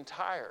perfect and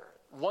entire,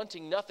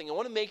 wanting nothing. I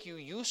want to make you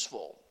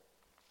useful.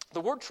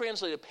 The word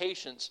translated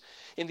patience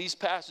in these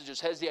passages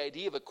has the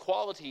idea of a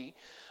quality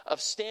of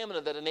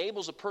stamina that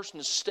enables a person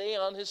to stay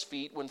on his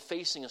feet when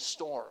facing a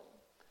storm.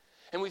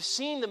 And we've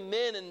seen the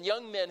men and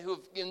young men who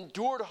have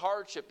endured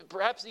hardship,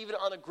 perhaps even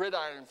on a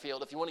gridiron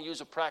field, if you want to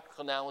use a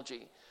practical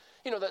analogy.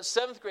 You know, that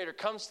seventh grader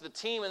comes to the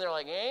team and they're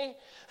like, they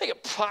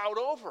get plowed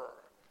over.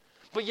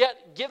 But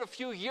yet, give a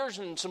few years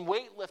and some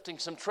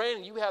weightlifting, some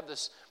training, you have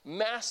this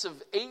massive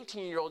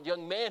 18-year-old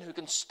young man who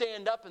can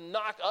stand up and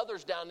knock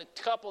others down a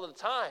couple at a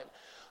time.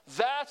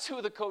 That's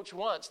who the coach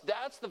wants.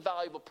 That's the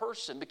valuable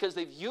person because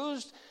they've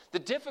used the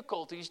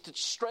difficulties to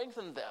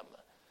strengthen them.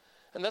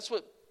 And that's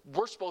what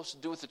we're supposed to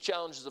do with the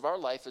challenges of our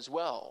life as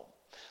well.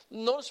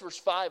 Notice verse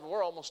 5, and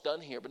we're almost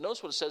done here, but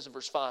notice what it says in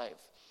verse 5.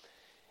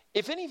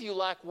 If any of you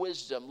lack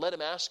wisdom, let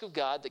him ask of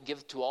God that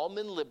giveth to all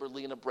men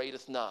liberally and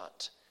upbraideth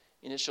not,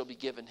 and it shall be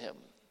given him.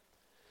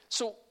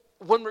 So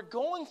when we're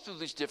going through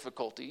these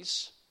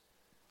difficulties,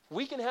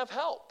 we can have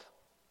help.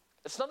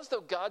 It's not as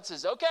though God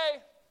says,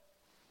 okay,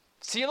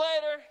 see you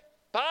later,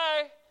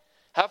 bye,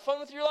 have fun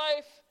with your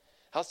life,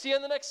 I'll see you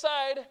on the next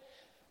side,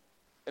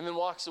 and then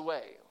walks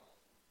away.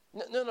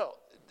 No.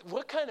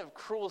 What kind of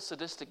cruel,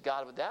 sadistic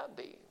God would that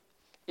be?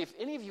 If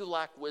any of you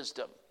lack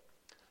wisdom,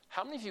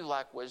 how many of you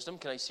lack wisdom?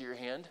 Can I see your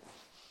hand?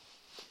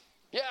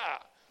 Yeah.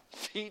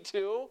 Me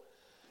too?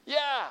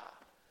 Yeah.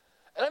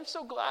 And I'm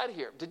so glad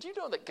here. Did you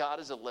know that God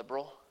is a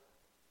liberal?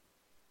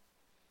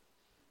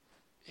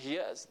 He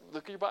is.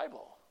 Look at your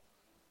Bible.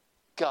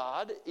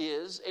 God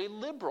is a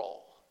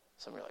liberal.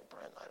 Some of you are like,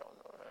 Brent, I don't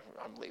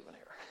know. I'm leaving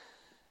here.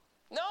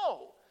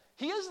 No.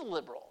 He is a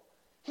liberal.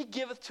 He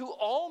giveth to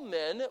all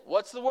men.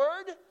 What's the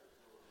word?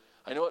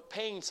 I know it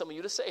pains some of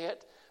you to say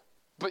it.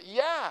 But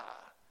yeah.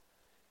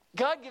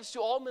 God gives to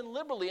all men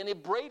liberally, and he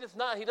braideth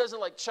not. He doesn't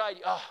like chide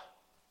you.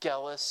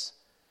 Gallus,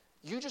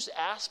 you just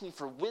asked me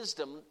for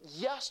wisdom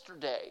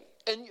yesterday.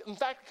 And in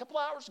fact, a couple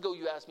hours ago,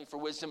 you asked me for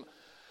wisdom.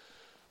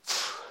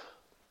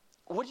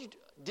 What did you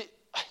do?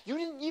 You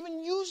didn't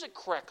even use it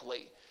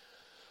correctly.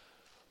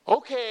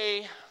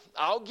 Okay,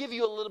 I'll give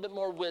you a little bit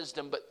more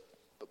wisdom, but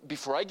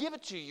before I give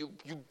it to you,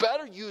 you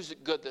better use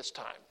it good this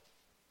time.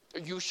 Are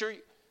you sure?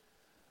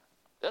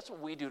 That's what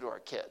we do to our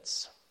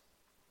kids.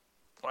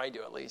 I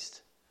do, at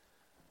least.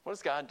 What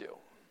does God do?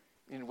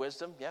 You need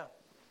wisdom? Yeah.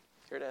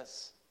 Here it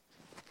is.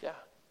 Yeah.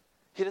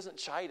 He doesn't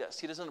chide us.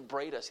 He doesn't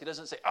upbraid us. He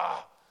doesn't say,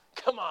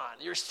 come on,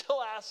 you're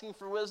still asking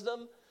for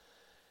wisdom?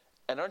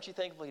 And aren't you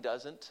thankful he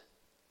doesn't?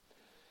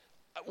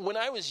 When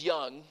I was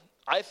young,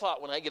 I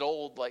thought when I get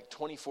old, like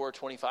 24,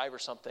 25 or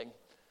something,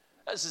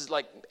 this is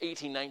like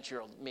 18,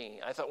 19-year-old me.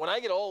 I thought when I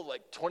get old,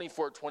 like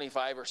 24,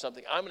 25 or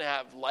something, I'm going to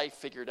have life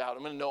figured out.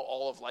 I'm going to know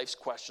all of life's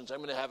questions. I'm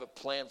going to have a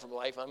plan for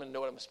life. I'm going to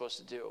know what I'm supposed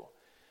to do.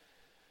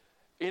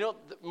 You know,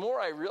 the more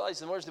I realize,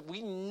 the more is that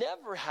we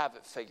never have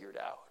it figured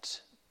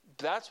out.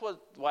 That's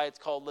why it's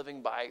called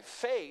living by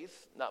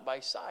faith, not by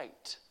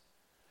sight.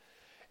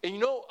 And you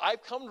know,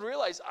 I've come to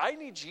realize I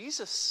need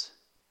Jesus.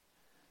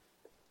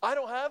 I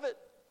don't have it.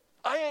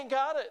 I ain't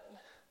got it.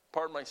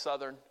 Pardon my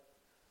Southern.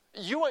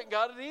 You ain't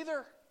got it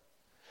either.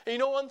 And you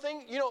know one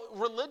thing? You know,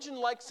 religion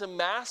likes to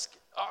mask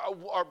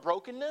our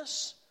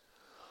brokenness.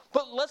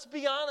 But let's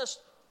be honest,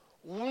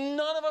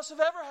 none of us have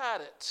ever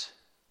had it.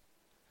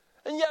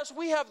 And yes,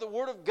 we have the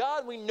Word of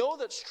God. We know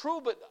that's true,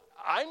 but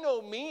I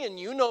know me and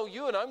you know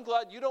you, and I'm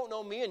glad you don't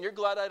know me, and you're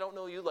glad I don't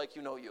know you like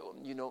you know you,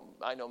 and you know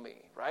I know me,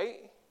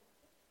 right?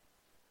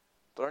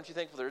 But aren't you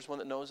thankful there's one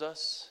that knows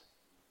us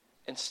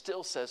and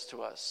still says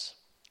to us,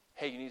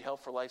 hey, you need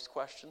help for life's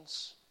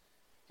questions?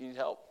 You need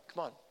help?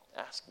 Come on,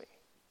 ask me.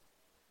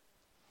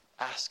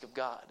 Ask of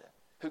God,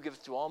 who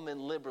giveth to all men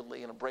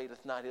liberally and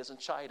upbraideth not. He doesn't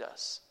chide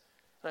us.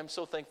 And I'm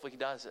so thankful he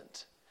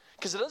doesn't.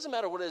 Because it doesn't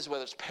matter what it is,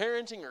 whether it's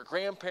parenting or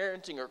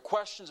grandparenting or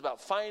questions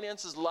about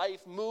finances, life,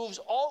 moves,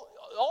 all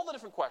the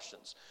different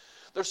questions.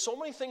 There's so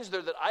many things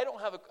there that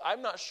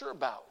I'm not sure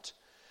about.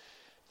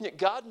 Yet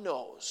God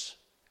knows,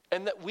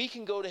 and that we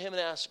can go to him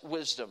and ask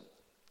wisdom.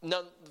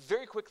 Now,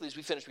 very quickly as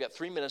we finish, we got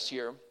 3 minutes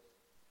here.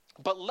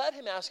 But let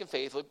him ask in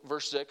faith, look,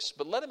 verse 6,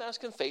 but let him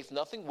ask in faith,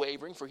 nothing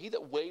wavering, for he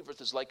that wavereth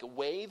is like a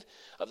wave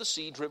of the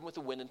sea driven with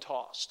the wind and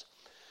tossed.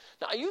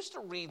 Now, I used to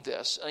read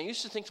this, and I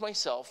used to think to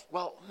myself,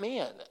 well,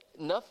 man,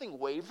 nothing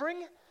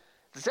wavering?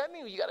 Does that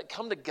mean you got to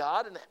come to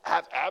God and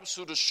have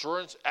absolute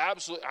assurance?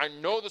 Absolutely, I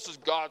know this is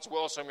God's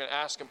will, so I'm going to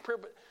ask him prayer.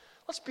 But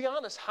let's be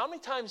honest, how many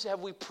times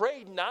have we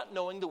prayed not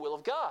knowing the will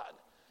of God?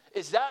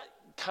 Is that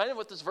kind of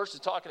what this verse is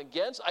talking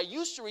against? I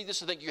used to read this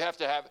and think you have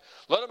to have,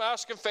 let him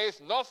ask in faith,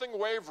 nothing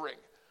wavering.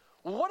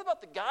 Well, what about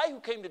the guy who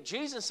came to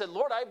Jesus and said,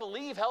 Lord, I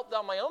believe, help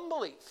thou my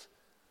unbelief?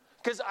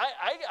 Because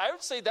I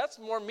would say that's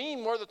more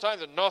of the time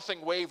than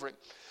nothing wavering.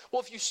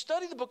 Well, if you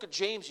study the book of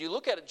James, you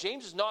look at it,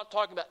 James is not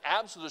talking about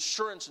absolute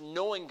assurance and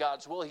knowing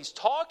God's will. He's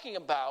talking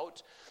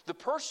about the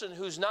person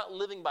who's not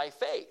living by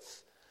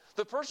faith.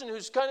 The person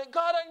who's kind of,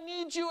 God, I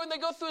need you. And they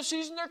go through a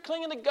season, they're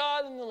clinging to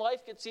God, and then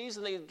life gets easy,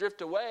 and they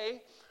drift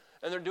away.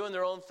 And they're doing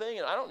their own thing,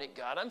 and I don't need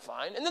God, I'm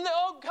fine. And then they,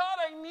 oh, God,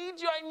 I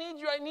need you.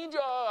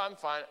 Oh, I'm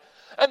fine.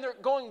 And they're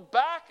going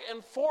back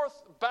and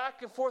forth.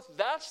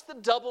 That's the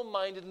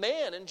double-minded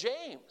man in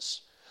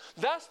James.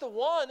 That's the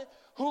one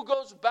who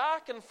goes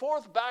back and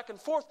forth.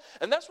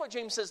 And that's why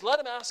James says, let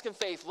him ask in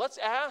faith. Let's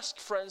ask,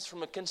 friends,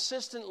 from a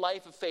consistent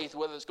life of faith,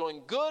 whether it's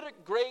going good,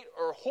 great,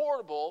 or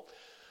horrible,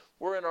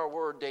 we're in our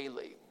word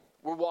daily.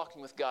 We're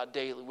walking with God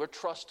daily. We're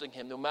trusting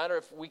him. No matter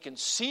if we can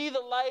see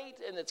the light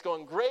and it's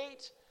going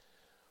great,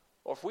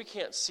 or if we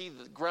can't see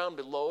the ground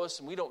below us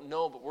and we don't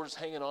know, but we're just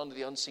hanging on to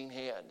the unseen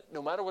hand.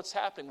 No matter what's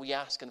happening, we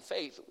ask in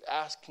faith,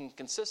 asking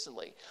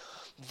consistently.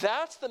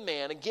 That's the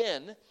man,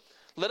 again,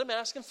 let him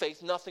ask in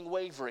faith, nothing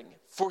wavering.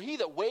 For he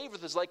that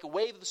wavereth is like a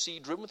wave of the sea,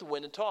 driven with the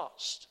wind and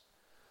tossed.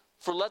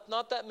 For let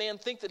not that man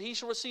think that he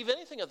shall receive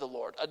anything of the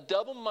Lord. A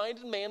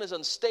double-minded man is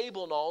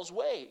unstable in all his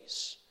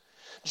ways.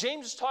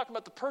 James is talking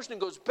about the person who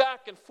goes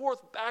back and forth,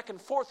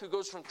 who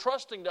goes from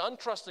trusting to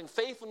untrusting,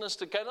 faithfulness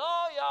to kind of,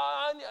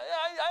 I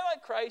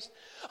like Christ.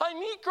 I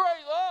need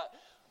Christ.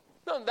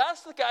 No,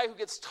 that's the guy who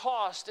gets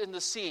tossed in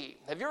the sea.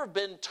 Have you ever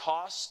been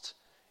tossed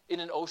in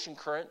an ocean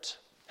current?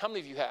 How many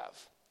of you have?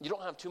 You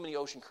don't have too many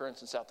ocean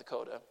currents in South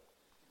Dakota.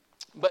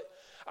 But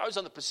I was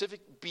on the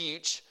Pacific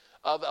beach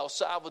of El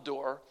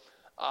Salvador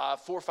 4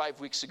 or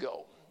 5 weeks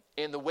ago.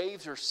 And the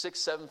waves are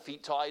 6-7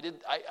 feet tall. I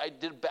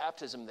did a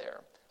baptism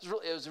there.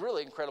 It was a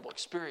really incredible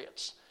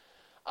experience.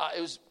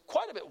 It was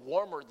quite a bit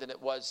warmer than it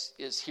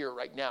is here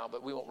right now,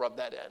 but we won't rub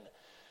that in.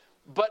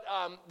 But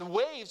the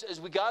waves, as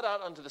we got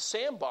out onto the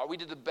sandbar, we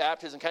did the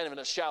baptism kind of in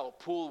a shallow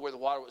pool where the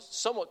water was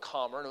somewhat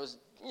calmer. And it was,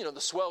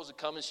 the swells would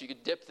come in so you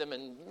could dip them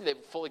and they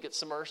would fully get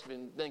submerged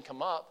and then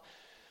come up.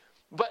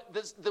 But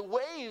the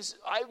waves,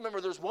 I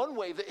remember there's one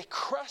wave that it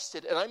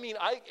crested. And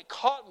it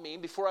caught me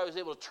before I was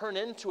able to turn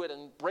into it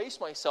and brace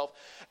myself.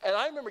 And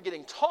I remember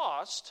getting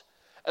tossed.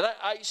 And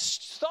I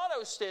thought I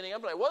was standing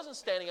up, but I wasn't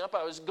standing up.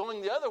 I was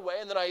going the other way.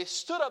 And then I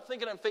stood up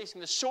thinking I'm facing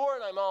the shore,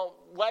 and I'm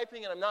all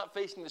wiping, and I'm not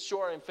facing the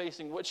shore. I'm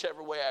facing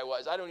whichever way I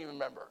was. I don't even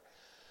remember.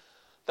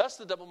 That's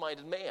the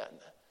double-minded man.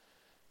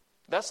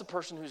 That's the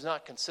person who's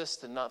not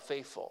consistent, not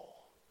faithful.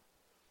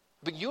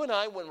 But you and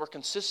I, when we're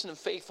consistent and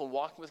faithful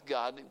walking with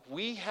God,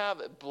 we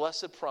have a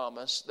blessed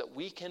promise that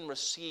we can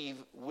receive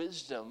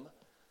wisdom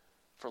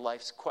for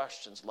life's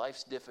questions,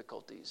 life's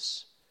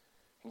difficulties.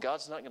 And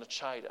God's not going to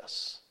chide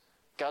us.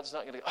 God's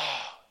not going to go,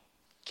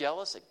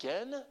 jealous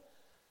again?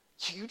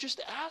 You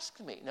just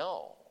asked me.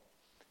 No.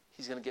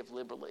 He's going to give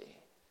liberally.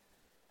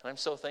 And I'm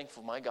so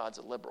thankful my God's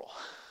a liberal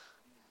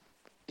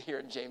here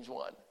in James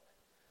 1.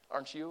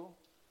 Aren't you?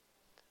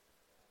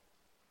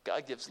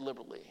 God gives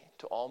liberally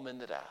to all men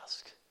that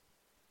ask.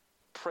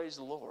 Praise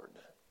the Lord.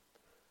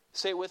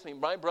 Say it with me.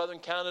 My brethren,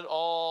 count it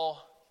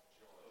all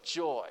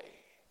joy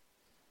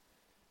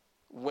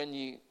when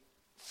you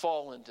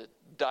fall into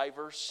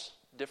diverse,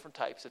 different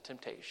types of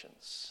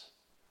temptations.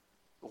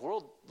 The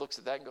world looks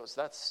at that and goes,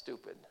 that's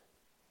stupid.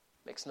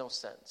 Makes no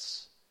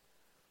sense.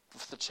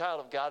 But for the child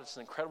of God, it's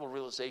an incredible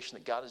realization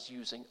that God is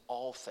using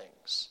all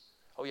things.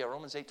 Oh yeah,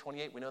 Romans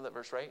 8:28, we know that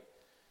verse, right?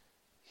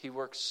 He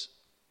works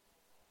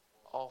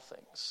all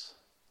things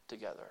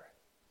together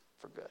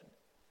for good.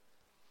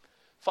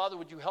 Father,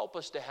 would you help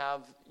us to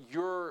have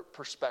your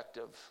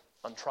perspective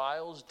on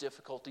trials,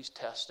 difficulties,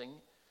 testing,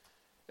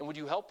 and would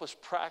you help us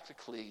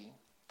practically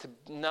to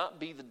not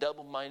be the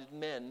double-minded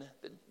men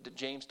that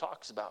James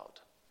talks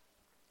about,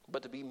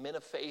 but to be men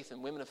of faith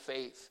and women of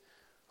faith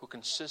who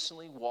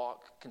consistently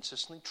walk,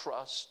 consistently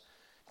trust,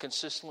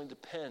 consistently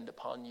depend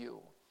upon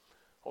you.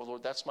 Oh,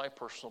 Lord, that's my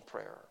personal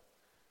prayer.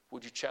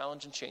 Would you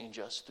challenge and change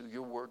us through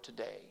your word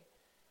today?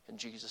 In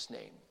Jesus'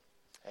 name,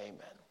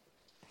 amen.